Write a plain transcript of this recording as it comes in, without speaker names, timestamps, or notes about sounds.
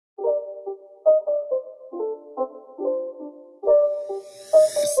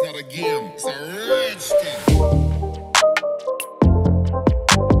a game, it's a rich thing.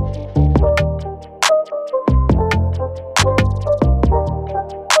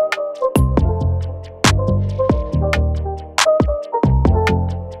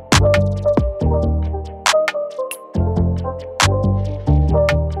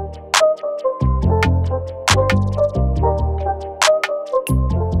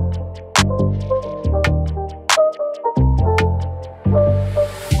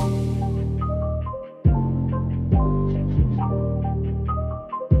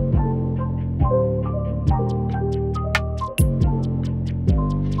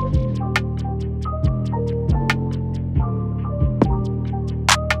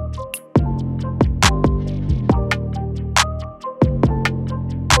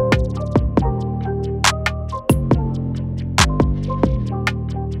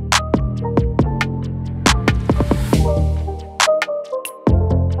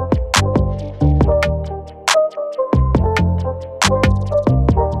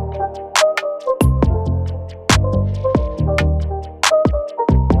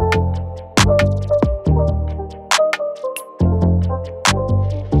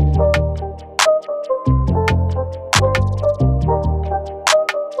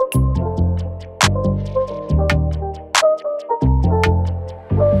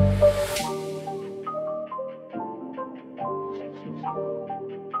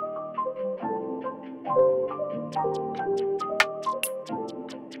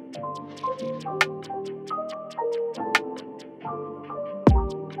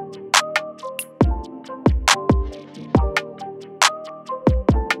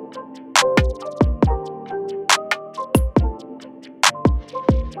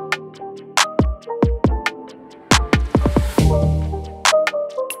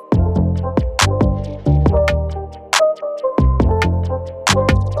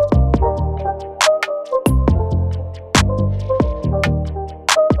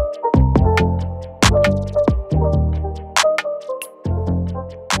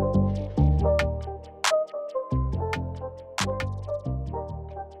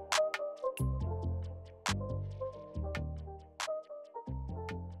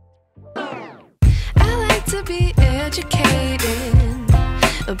 To be educated,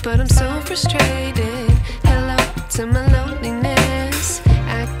 but I'm so frustrated. Hello to my loneliness.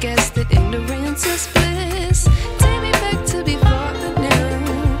 I guess that ignorance is bliss. Take me back to before I knew.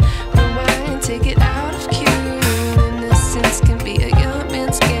 Rewind, take it out of cue. Innocence can be a young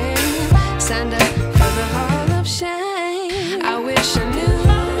man's game. Signed up for the hall of shame. I wish I knew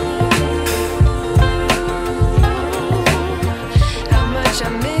how much I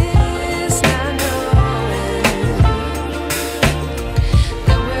miss.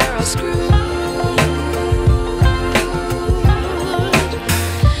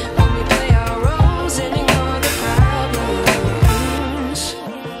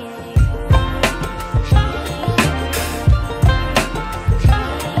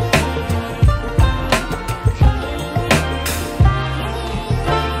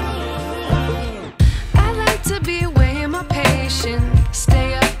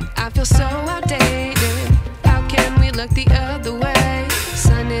 Stay up, I feel so outdated. How can we look the other way?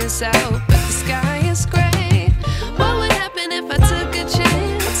 Sun is out, but the sky is gray. What would happen if I took a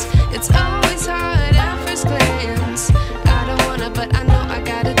chance? It's always hard at first glance. I don't wanna, but I know I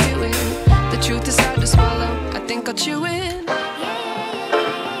gotta do it. The truth is hard to swallow, I think I'll chew it.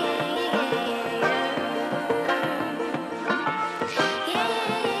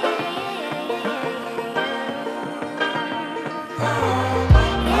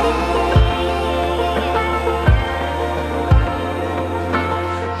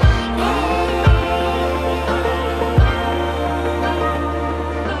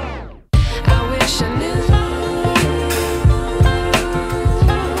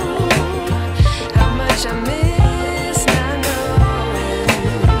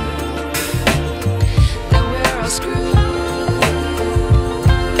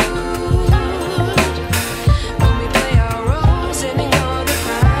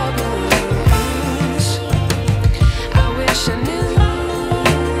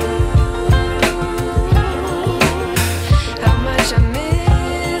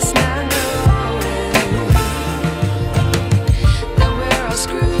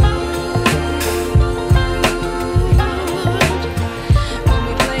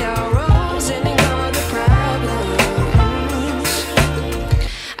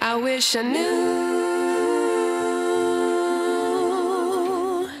 wish I knew.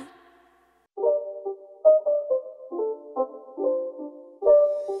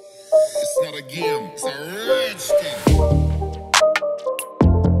 It's not a game, it's a rich thing.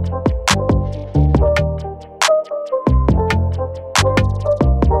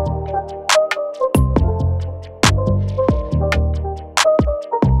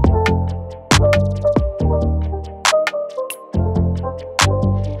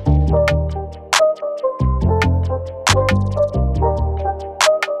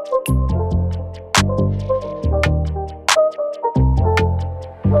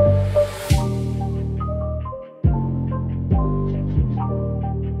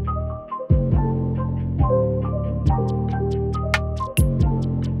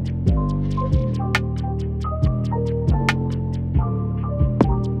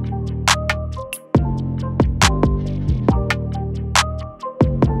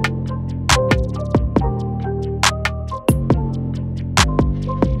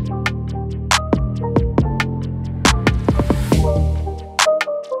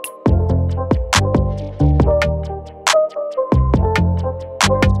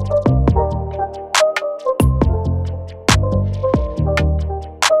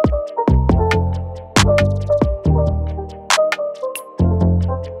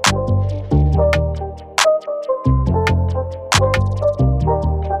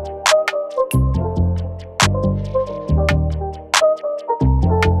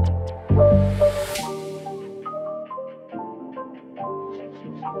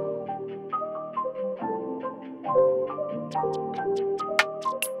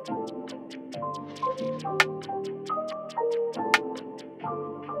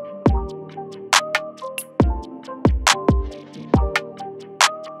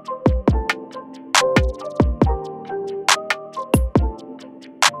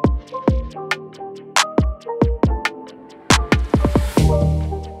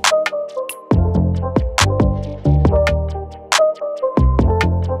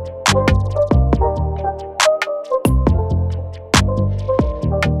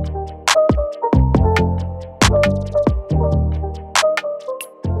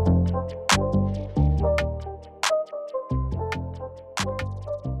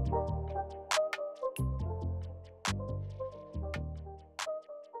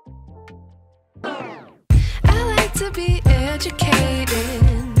 To be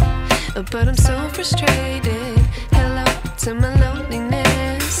educated, but I'm so frustrated. Hello to my loneliness.